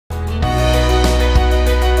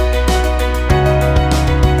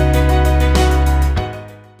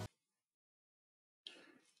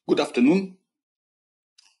Good afternoon.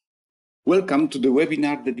 Welcome to the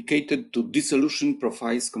webinar dedicated to dissolution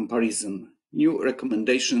profiles comparison, new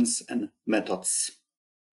recommendations and methods.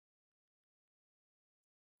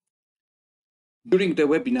 During the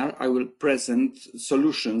webinar, I will present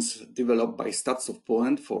solutions developed by StatSoft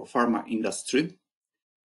Poland for pharma industry,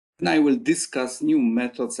 and I will discuss new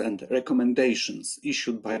methods and recommendations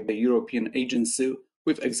issued by the European agency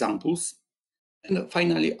with examples. And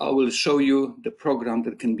finally, I will show you the program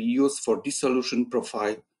that can be used for dissolution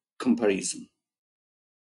profile comparison.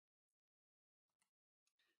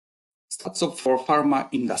 StatSoft for pharma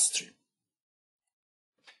industry.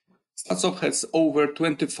 StatSoft has over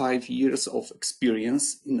 25 years of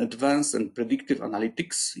experience in advanced and predictive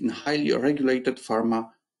analytics in highly regulated pharma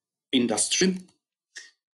industry.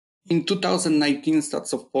 In 2019,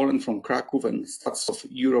 StatSoft Poland from Kraków and StatSoft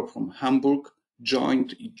Europe from Hamburg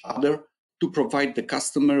joined each other to provide the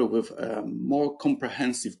customer with a more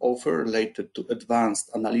comprehensive offer related to advanced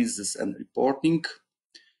analysis and reporting,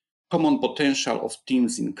 common potential of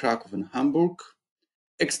teams in Kraków and Hamburg,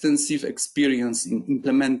 extensive experience in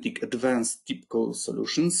implementing advanced TIBCO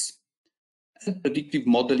solutions, and predictive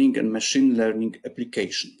modeling and machine learning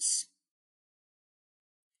applications.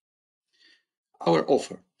 Our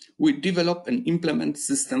offer. We develop and implement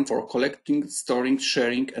system for collecting, storing,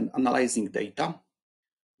 sharing, and analyzing data.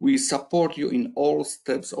 We support you in all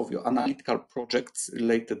steps of your analytical projects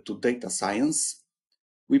related to data science.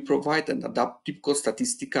 We provide and adapt TIBCO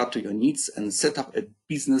Statistica to your needs and set up a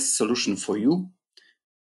business solution for you.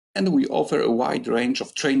 And we offer a wide range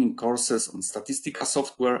of training courses on Statistica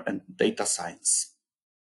software and data science.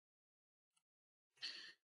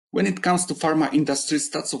 When it comes to pharma industry,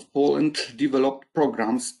 StatSoft Poland developed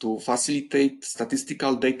programs to facilitate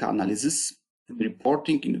statistical data analysis and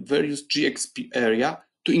reporting in various GXP areas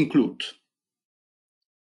to include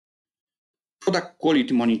product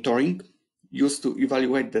quality monitoring, used to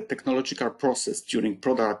evaluate the technological process during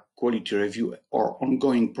product quality review or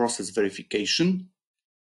ongoing process verification,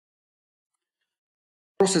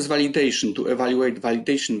 process validation to evaluate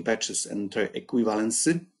validation batches and their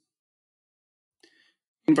equivalency,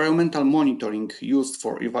 environmental monitoring used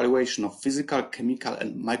for evaluation of physical, chemical,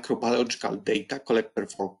 and microbiological data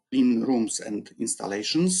collected for clean rooms and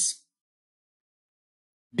installations,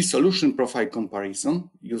 dissolution profile comparison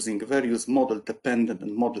using various model-dependent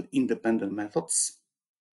and model-independent methods,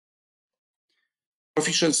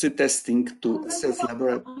 proficiency testing to assess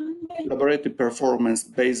laboratory performance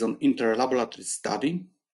based on inter-laboratory study,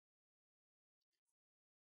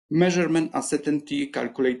 measurement uncertainty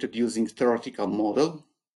calculated using theoretical model,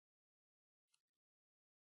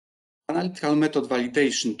 analytical method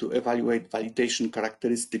validation to evaluate validation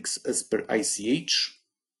characteristics as per ICH,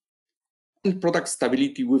 and product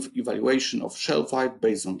stability with evaluation of shelf life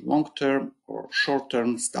based on long-term or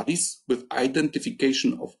short-term studies with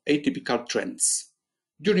identification of atypical trends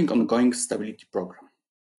during ongoing stability program.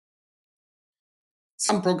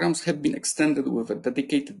 Some programs have been extended with a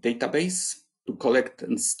dedicated database to collect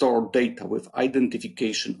and store data with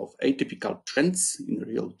identification of atypical trends in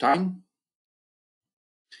real time.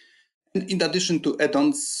 And in addition to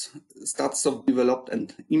add-ons, StatSoft developed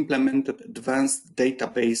and implemented advanced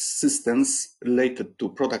database systems related to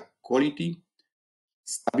product quality,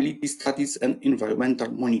 stability studies, and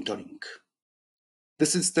environmental monitoring. The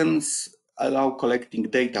systems allow collecting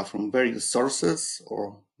data from various sources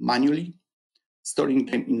or manually, storing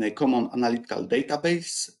them in a common analytical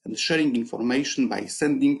database, and sharing information by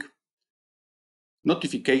sending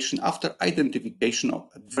notification after identification of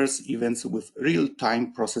adverse events with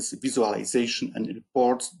real-time process visualization and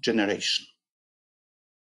reports generation.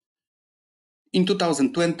 In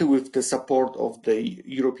 2020, with the support of the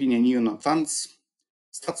European Union funds,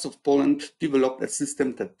 StatSoft Poland developed a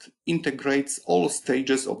system that integrates all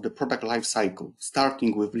stages of the product life cycle,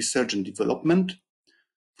 starting with research and development,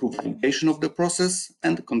 through validation of the process,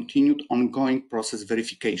 and continued ongoing process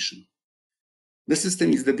verification. The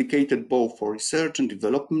system is dedicated both for research and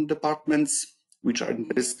development departments, which are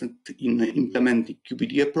interested in implementing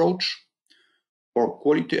QBD approach, for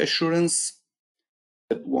quality assurance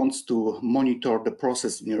that wants to monitor the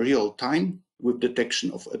process in real time with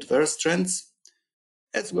detection of adverse trends,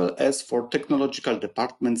 as well as for technological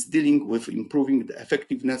departments dealing with improving the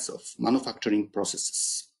effectiveness of manufacturing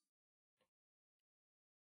processes.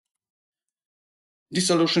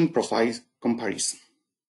 Dissolution profile comparison.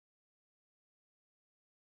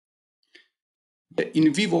 The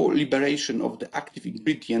in vivo liberation of the active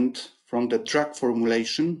ingredient from the drug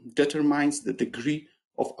formulation determines the degree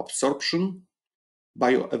of absorption,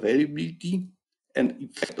 bioavailability, and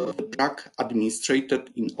effect of the drug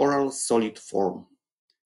administered in oral solid form.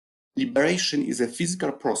 Liberation is a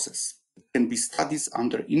physical process that can be studied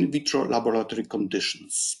under in vitro laboratory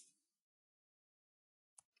conditions.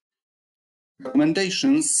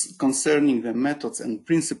 Recommendations concerning the methods and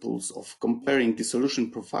principles of comparing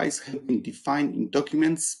dissolution profiles have been defined in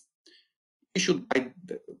documents issued by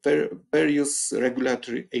various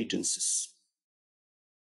regulatory agencies.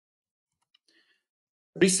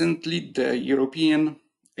 Recently, the European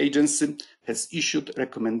Agency has issued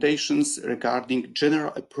recommendations regarding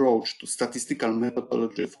general approach to statistical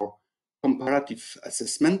methodology for comparative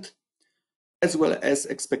assessment, as well as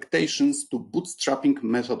expectations to bootstrapping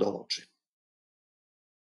methodology.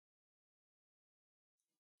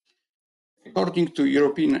 According to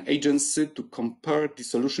European Agency to compare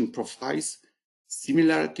dissolution profiles,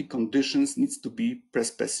 similarity conditions need to be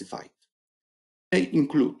pre-specified. They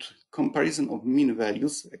include comparison of mean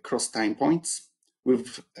values across time points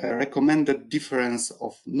with a recommended difference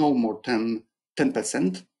of no more than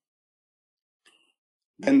 10%,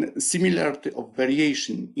 then similarity of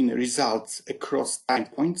variation in results across time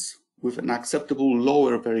points with an acceptable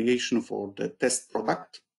lower variation for the test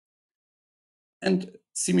product, and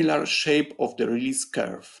similar shape of the release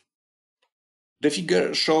curve. The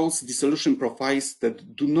figure shows dissolution profiles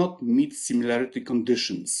that do not meet similarity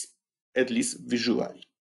conditions, at least visually.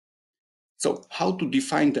 So, how to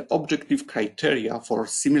define the objective criteria for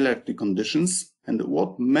similarity conditions and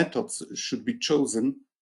what methods should be chosen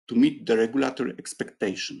to meet the regulatory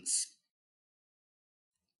expectations?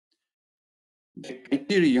 The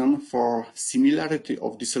criterion for similarity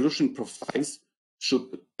of dissolution profiles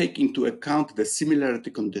should take into account the similarity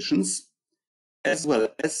conditions, as well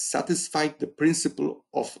as satisfy the principle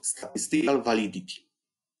of statistical validity,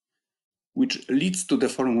 which leads to the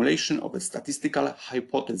formulation of a statistical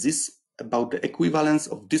hypothesis about the equivalence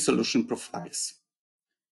of dissolution profiles.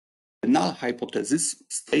 The null hypothesis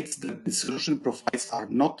states that dissolution profiles are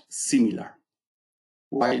not similar,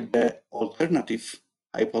 while the alternative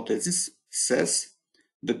hypothesis says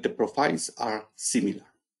that the profiles are similar.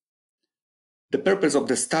 The purpose of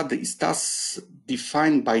the study is thus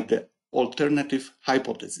defined by the alternative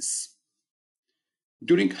hypothesis.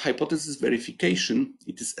 During hypothesis verification,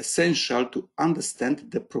 it is essential to understand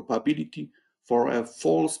the probability for a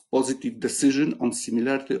false positive decision on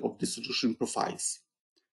similarity of dissolution profiles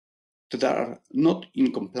that are not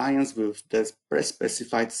in compliance with the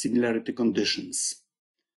pre-specified similarity conditions.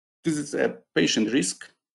 This is a patient risk,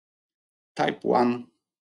 type 1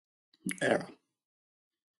 error.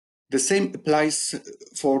 The same applies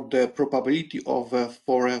for the probability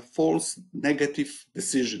for a false negative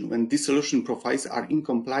decision when dissolution profiles are in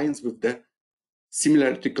compliance with the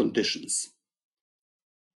similarity conditions.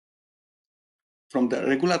 From the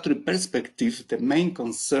regulatory perspective, the main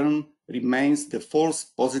concern remains the false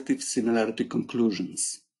positive similarity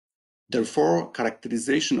conclusions. Therefore,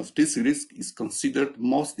 characterization of this risk is considered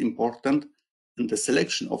most important, and the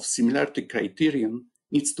selection of similarity criterion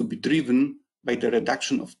needs to be driven by the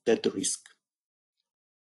reduction of that risk.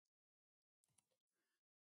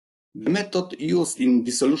 The method used in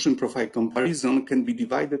dissolution profile comparison can be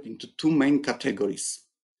divided into two main categories.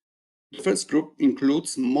 The first group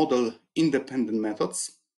includes model-independent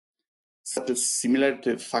methods, such as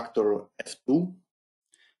similarity factor F2,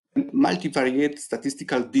 and multivariate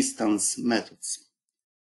statistical distance methods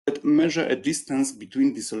that measure a distance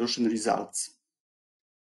between dissolution results.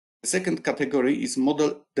 The second category is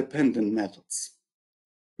model-dependent methods,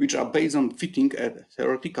 which are based on fitting a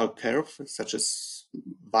theoretical curve, such as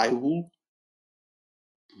Weyl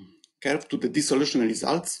curve, to the dissolution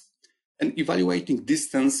results and evaluating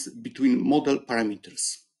distance between model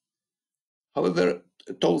parameters. However,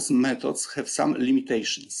 those methods have some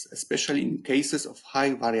limitations, especially in cases of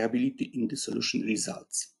high variability in dissolution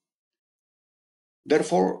results.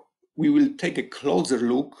 Therefore, we will take a closer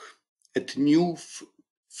look at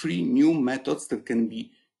three new methods that can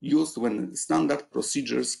be used when standard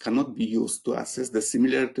procedures cannot be used to assess the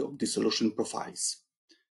similarity of dissolution profiles.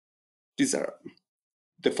 These are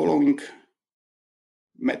the following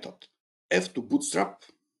method: F2 bootstrap,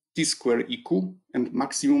 T-square EQ, and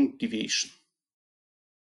maximum deviation.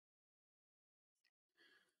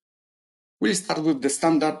 We'll start with the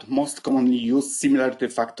standard, most commonly used similarity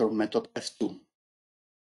factor method F2.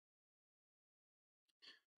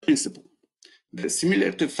 Principle: the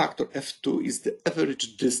similarity factor F2 is the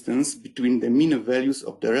average distance between the mean values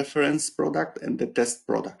of the reference product and the test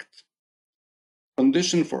product.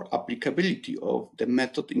 Condition for applicability of the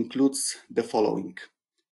method includes the following: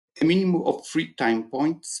 a minimum of 3 time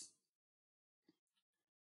points,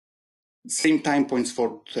 same time points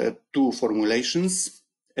for the two formulations,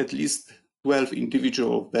 at least 12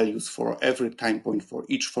 individual values for every time point for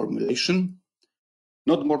each formulation,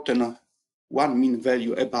 not more than one mean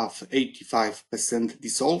value above 85%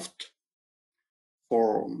 dissolved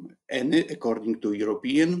for any according to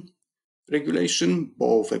European regulation,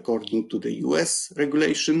 both according to the US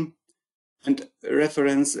regulation, and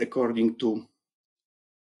reference according to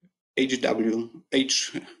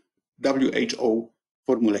WHO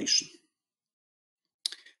formulation.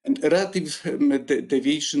 And a relative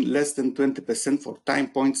deviation less than 20% for time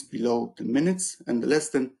points below 10 minutes and less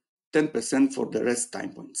than 10% for the rest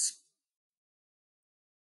time points.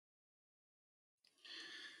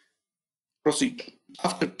 Procedure.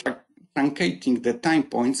 After truncating the time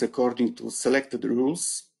points according to selected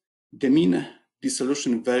rules, the mean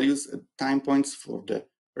dissolution values at time points for the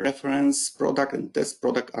reference product and test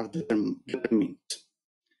product are determined,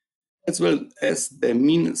 as well as the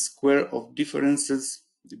mean square of differences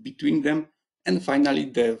between them, and finally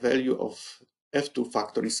the value of F2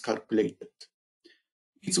 factor is calculated.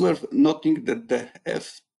 It's worth noting that the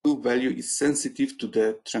F2 value is sensitive to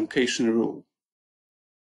the truncation rule.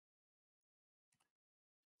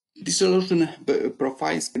 Dissolution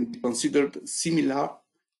profiles can be considered similar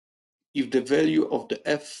if the value of the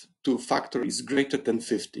F2 factor is greater than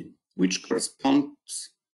 50, which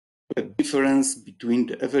corresponds to a difference between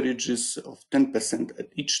the averages of 10% at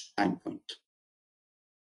each time point.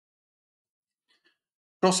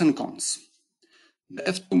 Pros and cons. The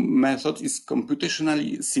F2 method is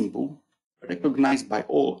computationally simple, recognized by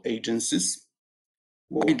all agencies,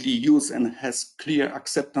 widely used, and has clear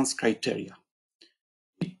acceptance criteria.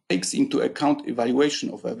 It takes into account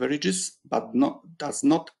evaluation of averages, but does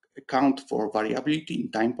not account for variability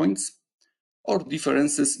in time points or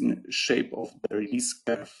differences in shape of the release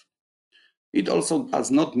curve. It also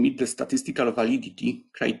does not meet the statistical validity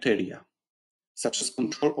criteria, such as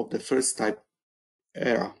control of the first type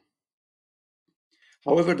error.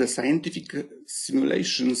 However, the scientific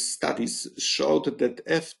simulation studies showed that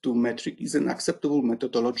F2 metric is an acceptable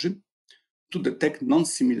methodology to detect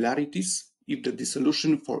non-similarities if the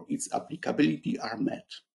dissolution for its applicability are met.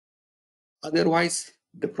 Otherwise,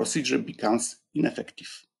 the procedure becomes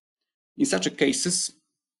ineffective. In such cases,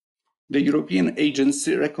 the European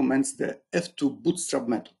agency recommends the F2 bootstrap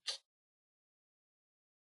method.